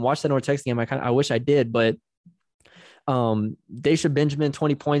 Again, I didn't watch that North Texas game. I wish I did, but Daisha Benjamin,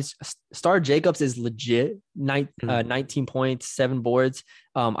 20 points. Star Jacobs is legit. 19 points, 7 boards.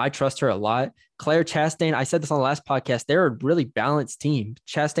 I trust her a lot. Claire Chastain, I said this on the last podcast, they're a really balanced team.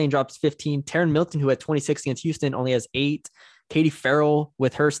 Chastain drops 15. Taryn Milton, who had 26 against Houston, only has 8. Katie Farrell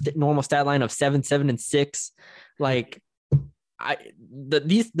with her normal stat line of 7, 7, and 6. Like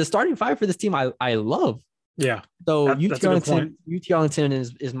the starting 5 for this team, I love. Yeah. So That's a good point. UT Arlington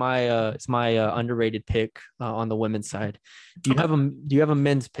is my underrated pick on the women's side. Do you have a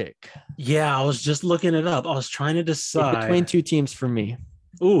men's pick? Yeah, I was just looking it up. I was trying to It's decide between two teams for me.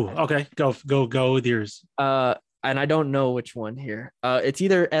 Ooh, okay. Go with yours. And I don't know which one here. It's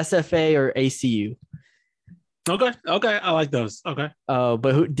either SFA or ACU. Okay. I like those. Okay.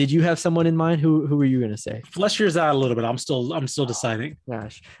 But did you have someone in mind? Who were you gonna say? Flesh yours out a little bit. I'm still deciding.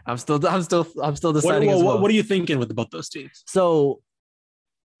 Gosh, I'm still deciding as well. What are you thinking with both those teams? So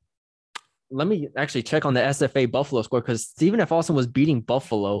let me actually check on the SFA Buffalo score because Stephen F. Austin was beating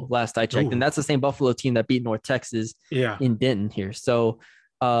Buffalo last I checked, and that's the same Buffalo team that beat North Texas in Denton here. So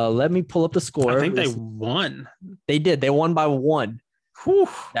let me pull up the score. I think they won. They did. They won by 1. Whew.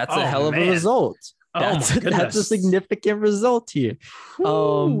 That's a hell of a result. That's a significant result here.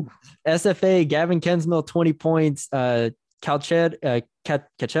 SFA, Gavin Kensmill, 20 points. Kachel,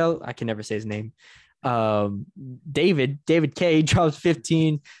 I can never say his name. David K drops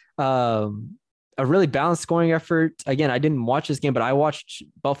 15. A really balanced scoring effort. Again, I didn't watch this game, but I watched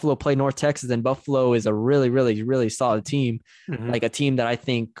Buffalo play North Texas, and Buffalo is a really, really, really solid team. Like a team that I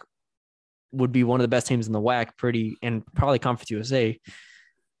think would be one of the best teams in the WAC, and probably Conference USA.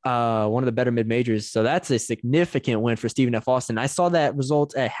 One of the better mid-majors. So that's a significant win for Stephen F. Austin. I saw that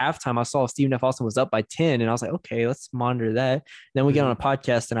result at halftime. I saw Stephen F. Austin was up by 10, and I was like, okay, let's monitor that. Then we get on a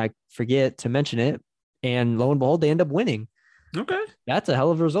podcast, and I forget to mention it, and lo and behold, they end up winning. Okay. That's a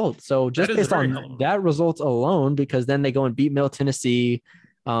hell of a result. So just based on that result alone, because then they go and beat Middle Tennessee.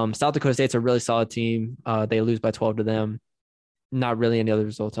 South Dakota State's a really solid team. They lose by 12 to them. Not really any other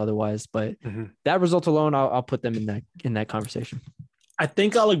results otherwise, but that result alone, I'll put them in that conversation. I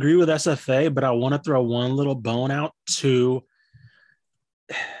think I'll agree with SFA, but I want to throw one little bone out too.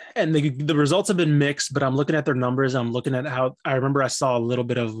 And the results have been mixed, but I'm looking at their numbers. I'm looking at how I remember I saw a little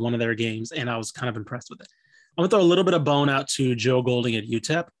bit of one of their games, and I was kind of impressed with it. I'm going to throw a little bit of bone out to Joe Golding at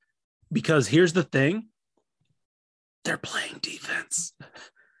UTEP, because here's the thing. They're playing defense.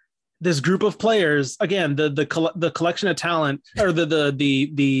 This group of players, again, the collection of talent, or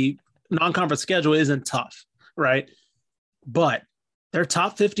the non-conference schedule isn't tough, right? But they're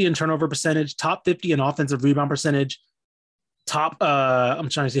top 50 in turnover percentage, top 50 in offensive rebound percentage, I'm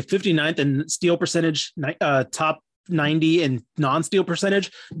trying to say 59th in steal percentage, top 90 in non-steal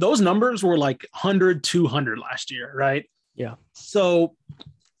percentage. Those numbers were like 100, 200 last year, right? Yeah. So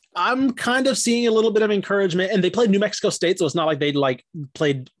I'm kind of seeing a little bit of encouragement, and they played New Mexico State, so it's not like they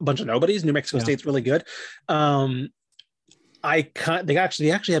played a bunch of nobodies. New Mexico State's really good. They actually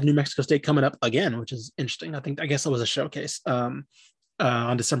have New Mexico State coming up again, which is interesting. I guess it was a showcase.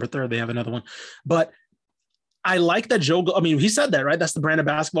 On December 3rd, they have another one. But I like that he said that, right? That's the brand of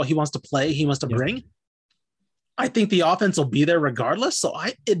basketball he wants to play. He wants to bring. I think the offense will be there regardless. So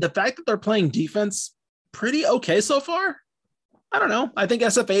the fact that they're playing defense pretty okay so far, I don't know. I think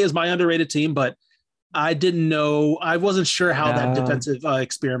SFA is my underrated team, but I wasn't sure how that defensive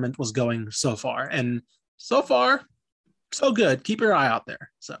experiment was going so far. And so far, so good. Keep your eye out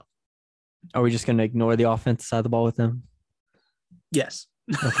there. So are we just going to ignore the offense side of the ball with them? Yes.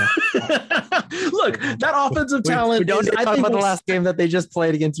 Okay. Look, that offensive talent. We don't talk about the last game that they just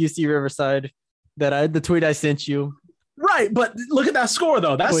played against UC Riverside. The tweet I sent you. Right, but look at that score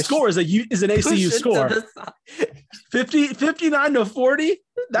though. That score is an ACU score. 59 to 40.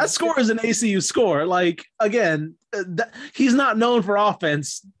 That score is an ACU score. Like again, he's not known for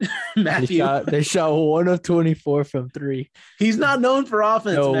offense, Matthew. They shot 1 of 24 from 3. He's not known for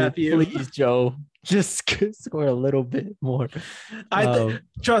offense, Matthew. Please, Joe. Just score a little bit more.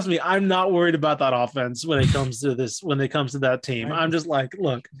 Trust me, I'm not worried about that offense when it comes to this. When it comes to that team, right. I'm just like,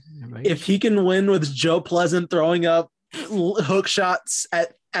 look, if he can win with Joe Pleasant throwing up hook shots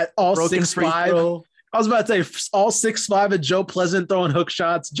at all 6'5", I was about to say all 6'5" at Joe Pleasant throwing hook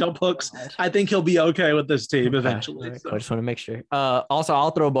shots, jump hooks. I think he'll be okay with this team eventually. Right. So. I just want to make sure. Also, I'll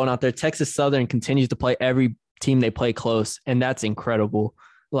throw a bone out there. Texas Southern continues to play every team they play close, and that's incredible.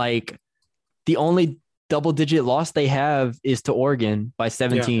 Like. The only double-digit loss they have is to Oregon by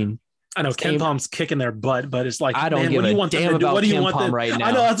 17. Yeah. I know Ken Palm's kicking their butt, but it's like, I don't give a damn about Ken Palm right now.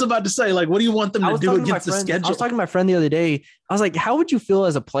 I know, I was about to say, like, what do you want them to do against the schedule? I was talking to my friend the other day. I was like, how would you feel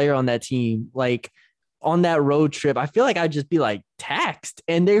as a player on that team? Like, on that road trip, I feel like I'd just be like taxed.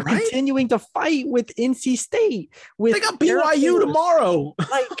 And they're continuing to fight with NC State. They got BYU tomorrow.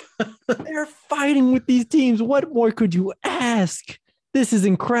 Like, they're fighting with these teams. What more could you ask? This is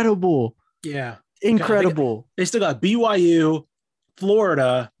incredible. Yeah. Incredible. They still got BYU,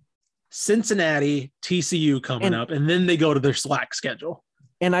 Florida, Cincinnati, TCU coming up, and then they go to their slack schedule.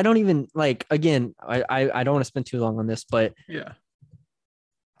 And I don't even again, I don't want to spend too long on this, but yeah.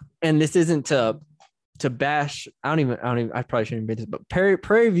 And this isn't to to bash. I probably shouldn't admit this, but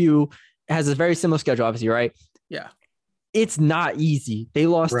Prairie View has a very similar schedule, obviously, right? Yeah. It's not easy. They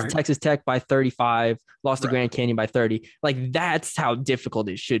lost to Right. Texas Tech by 35, lost to Right. Grand Canyon by 30. Like, that's how difficult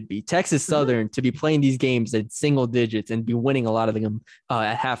it should be. Texas Southern to be playing these games at single digits and be winning a lot of them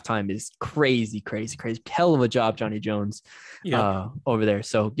at halftime is crazy. Hell of a job, Johnny Jones, over there.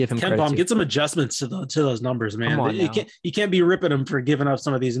 So give him Ken credit. Palm, get some adjustments to those numbers, man. You can't be ripping them for giving up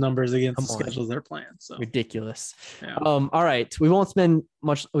some of these numbers against the schedules they're playing. So ridiculous. Yeah. All right. We won't spend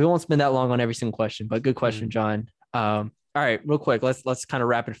that long on every single question, but good question, John. All right, real quick, let's kind of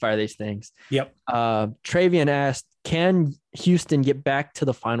rapid fire these things. Yep. Travian asked, can Houston get back to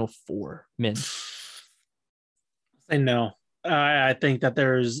the Final Four, men? I know. I think that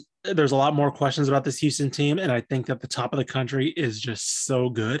there's a lot more questions about this Houston team, and I think that the top of the country is just so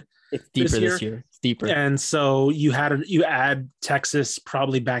good. It's deeper this year. It's deeper. And so you add Texas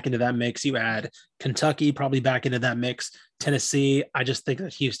probably back into that mix. You add Kentucky probably back into that mix. Tennessee. I just think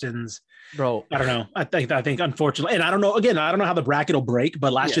that Houston's. Bro, I don't know. I think unfortunately, and I don't know. Again, I don't know how the bracket will break,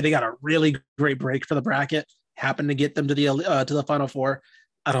 but last year they got a really great break for the bracket. Happened to get them to the Final Four.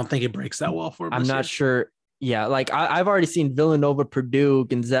 I don't think it breaks that well for them. I'm not sure. Yeah, like I've already seen Villanova, Purdue,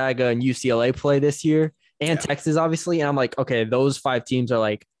 Gonzaga, and UCLA play this year, and Texas obviously. And I'm like, okay, those 5 teams are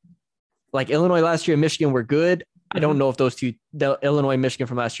like Illinois last year and Michigan were good. I don't know if the Illinois and Michigan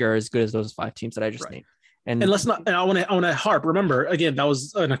from last year are as good as those 5 teams that I just named. And let's not. And I want to harp. Remember, again, that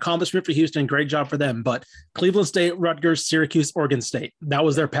was an accomplishment for Houston. Great job for them. But Cleveland State, Rutgers, Syracuse, Oregon State. That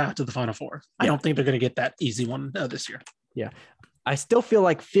was their path to the Final Four. I don't think they're going to get that easy one this year. Yeah, I still feel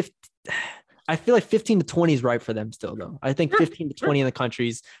like 15 to 20 is right for them still, though. I think 15 to 20 in the country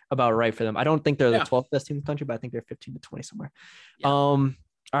is about right for them. I don't think they're the 12th best team in the country, but I think they're 15 to 20 somewhere. Yeah. All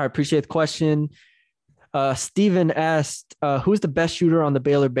right, appreciate the question. Steven asked, who's the best shooter on the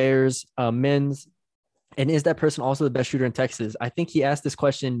Baylor Bears men's? And is that person also the best shooter in Texas? I think he asked this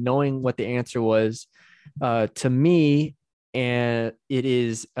question knowing what the answer was to me, and it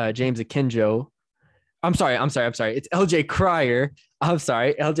is James Akinjo. I'm sorry. It's LJ Cryer. I'm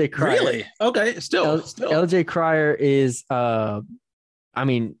sorry, LJ Cryer. Really? Okay. Still. LJ Cryer is. I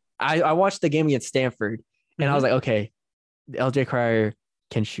watched the game against Stanford, and I was like, okay, LJ Cryer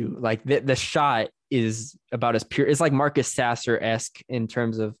can shoot. Like the shot is about as pure. It's like Marcus Sasser-esque in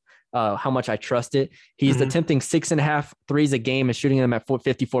terms of how much I trust it. He's attempting 6.5 threes a game and shooting them at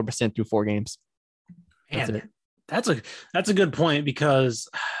 54% through 4 games. That's a good point, because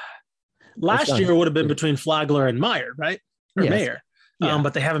last year would have been between Flagler and Meyer, right? Or Mayer.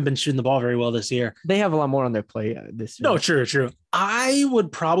 But they haven't been shooting the ball very well this year. They have a lot more on their plate this year. No, true. I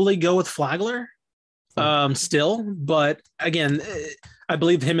would probably go with Flagler still, but again, I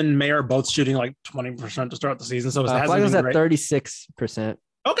believe him and Mayer are both shooting like 20% to start the season. So Flagler's at 36%.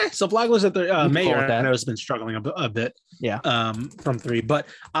 Okay, so Flagler's at the Mayer. I know has been struggling a bit. From 3, but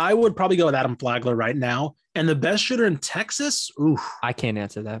I would probably go with Adam Flagler right now. And the best shooter in Texas, I can't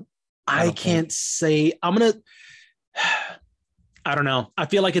answer that. I can't say. I don't know. I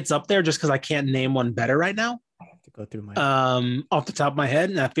feel like it's up there just because I can't name one better right now. I have to go through my off the top of my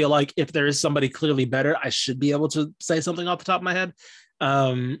head, and I feel like if there is somebody clearly better, I should be able to say something off the top of my head.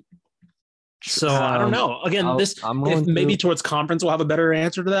 So I don't know. Again, maybe towards conference we'll have a better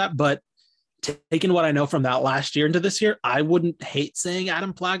answer to that. But taking what I know from that last year into this year, I wouldn't hate saying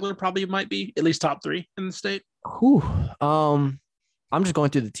Adam Flagler probably might be at least top 3 in the state. I'm just going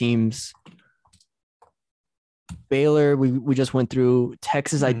through the teams. Baylor, we just went through.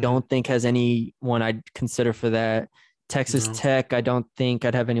 Texas, I don't think has anyone I'd consider for that. Texas Tech, I don't think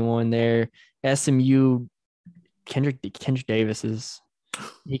I'd have anyone there. SMU, Kendrick Davis is.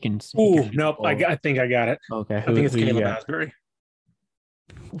 He can. Nope. I think I got it. Okay. I think it's Caleb Asbury.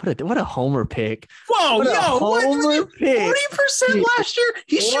 What a homer pick. Whoa, what 40% last year?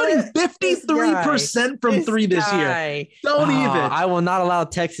 He's shooting 53% from 3 this year. Don't even. I will not allow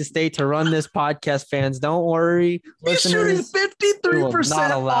Texas State to run this podcast, fans. Don't worry. He's shooting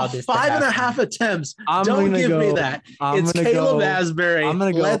 53% off 5.5 attempts. Don't give me that. It's Caleb Asbury.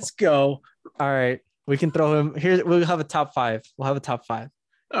 Let's go. All right. We can throw him here. We'll have a top 5. All right.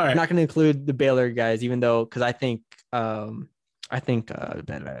 I'm not going to include the Baylor guys, even though, because I think who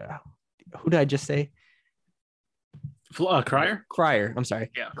did I just say? Cryer? Cryer. I'm sorry.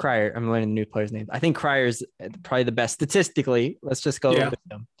 Yeah. Cryer. I'm learning the new player's name. I think Cryer is probably the best statistically. Let's just go with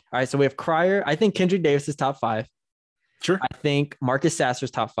them. All right. So we have Cryer. I think Kendrick Davis is top 5. Sure. I think Marcus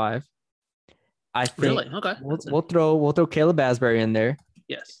Sasser's top 5. I think really? Okay. We'll throw Caleb Asbury in there.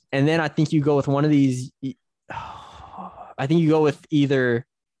 Yes. And then I think you go with one of these. I think you go with either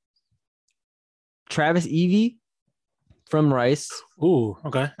Travis Evie from Rice. Ooh,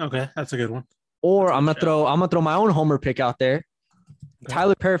 okay. That's a good one. Or I'm gonna throw my own homer pick out there. Okay.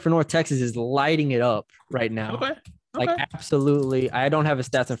 Tyler Perry for North Texas is lighting it up right now. Okay. Like absolutely. I don't have his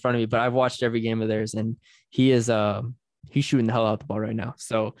stats in front of me, but I've watched every game of theirs, and he's shooting the hell out the ball right now.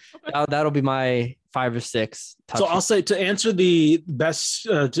 So that'll be my 5 or 6. So I'll say to answer the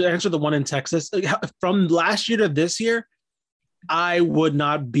one in Texas from last year to this year, I would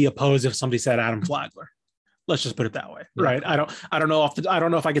not be opposed if somebody said Adam Flagler. Let's just put it that way, right? I don't know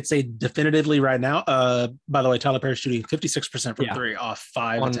if I could say definitively right now. By the way, Tyler Perry shooting 56% from 3 off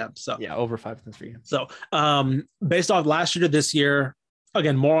 5 attempts. So over 5 from 3. So based off last year to this year,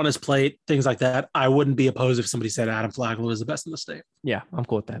 again, more on his plate, things like that. I wouldn't be opposed if somebody said Adam Flagler was the best in the state. Yeah, I'm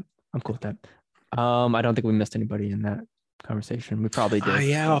cool with that. I don't think we missed anybody in that conversation. We probably did.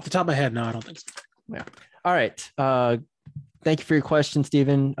 Yeah, off the top of my head, no, I don't think so. Yeah. All right. Thank you for your question,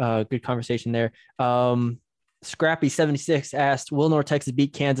 Stephen. Good conversation there. Scrappy76 asked, will North Texas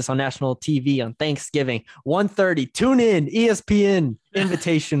beat Kansas on national TV on Thanksgiving? 1:30. Tune in. ESPN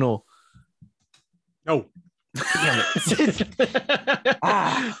Invitational. No. Damn it.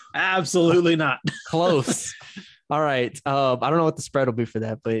 Absolutely not. Close. All right. I don't know what the spread will be for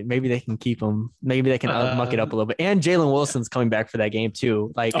that, but maybe they can keep them. Maybe they can muck it up a little bit. And Jalen Wilson's coming back for that game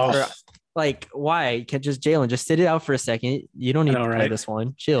too. Why can't just sit it out for a second? You don't need to play this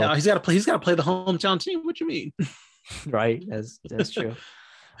one. Chill. No, he's got to play the hometown team. What you mean? Right. That's true.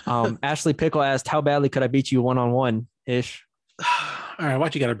 Ashley Pickle asked, how badly could I beat you 1-on-1 ish? All right.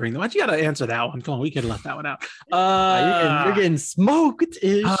 Why'd you got to answer that one? Come on. We could have left that one out. You're getting smoked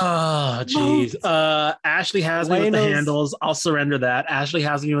ish. Oh, geez. Ashley has me with the handles. I'll surrender that. Ashley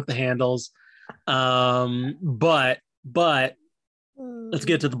has me with the handles. But let's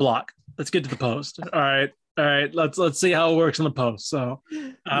get to the block. Let's get to the post. All right. Let's see how it works in the post. So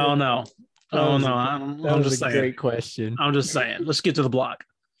I don't know. I'm just saying. Great question. I'm just saying. Let's get to the block.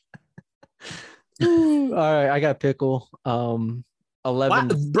 All right. I got Pickle.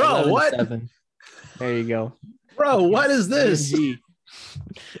 11. Bro, 11 what? 7. There you go. Bro, what is this?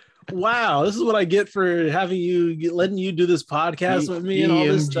 Wow, this is what I get for letting you do this podcast with me and all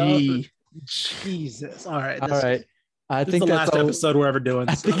this stuff. Jesus. All right. All right. I think that's the last episode we're ever doing.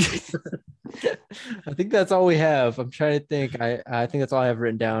 I think that's all we have. I'm trying to think. I think that's all I have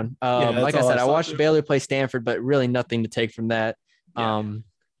written down. Like I said, I watched Baylor play Stanford, but really nothing to take from that. Yeah.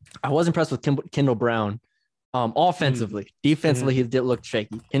 I was impressed with Kendall Brown. Offensively, defensively, he did look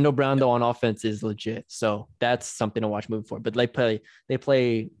shaky. Kendall Brown, though, on offense is legit. So that's something to watch moving forward. But they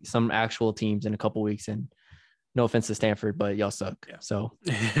play some actual teams in a couple weeks, and no offense to Stanford, but y'all suck. Yeah. So,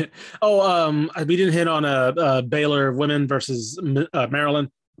 we didn't hit on Baylor women versus Maryland.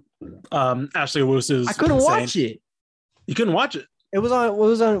 Ashley Owusu. I couldn't watch it. You couldn't watch it. It was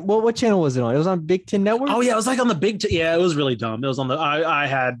on. What channel was it on? It was on Big Ten Network. Oh yeah, it was like on the Big Ten. Yeah, it was really dumb. It was on the. I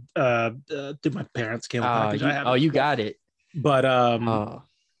had through my parents' cable package. You got it. But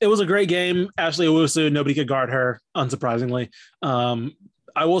it was a great game. Ashley Owusu, nobody could guard her, unsurprisingly.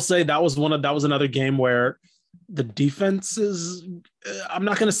 I will say that was another game where the defense is. I'm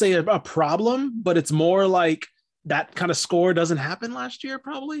not going to say a problem, but it's more like that kind of score doesn't happen last year,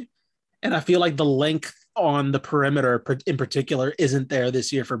 probably. And I feel like the length on the perimeter in particular isn't there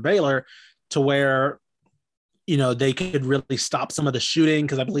this year for Baylor to where, they could really stop some of the shooting.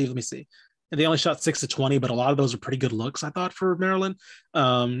 Cause I believe, let me see. They only shot 6 of 20, but a lot of those are pretty good looks, I thought, for Maryland.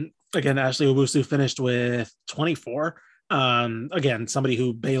 Again, Ashley Owusu finished with 24. Again, somebody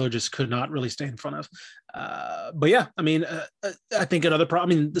who Baylor just could not really stay in front of. But yeah, I think another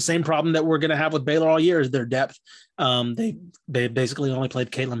problem, the same problem that we're going to have with Baylor all year is their depth. They basically only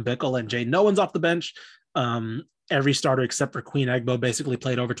played Caitlin Bickle and Jade Nolan's off the bench. Every starter except for Queen Egbo basically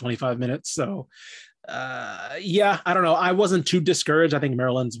played over 25 minutes. So yeah, I don't know. I wasn't too discouraged. I think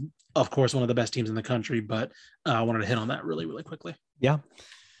Maryland's, of course, one of the best teams in the country, but I wanted to hit on that really, really quickly. Yeah.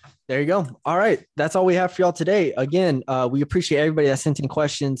 There you go. All right. That's all we have for y'all today. Again, we appreciate everybody that sent in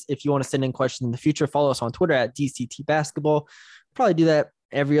questions. If you want to send in questions in the future, follow us on Twitter at DCT Basketball. Probably do that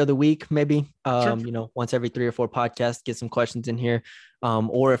every other week, maybe, Sure. Once every 3 or 4 podcasts, get some questions in here.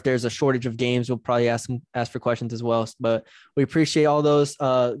 Or if there's a shortage of games, we'll probably ask for questions as well. But we appreciate all those.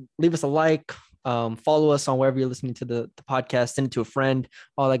 Leave us a like, follow us on wherever you're listening to the podcast, send it to a friend,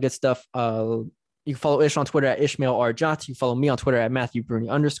 all that good stuff. You can follow Ish on Twitter at Ishmael R. Jot. You follow me on Twitter at Matthew Bruni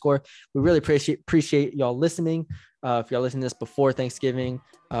 _. We really appreciate y'all listening. If y'all listening to this before Thanksgiving,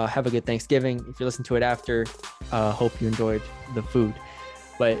 have a good Thanksgiving. If you listen to it after, hope you enjoyed the food.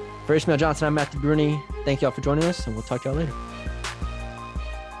 But for Ishmael Johnson, I'm Matthew Bruni. Thank y'all for joining us, and we'll talk to y'all later.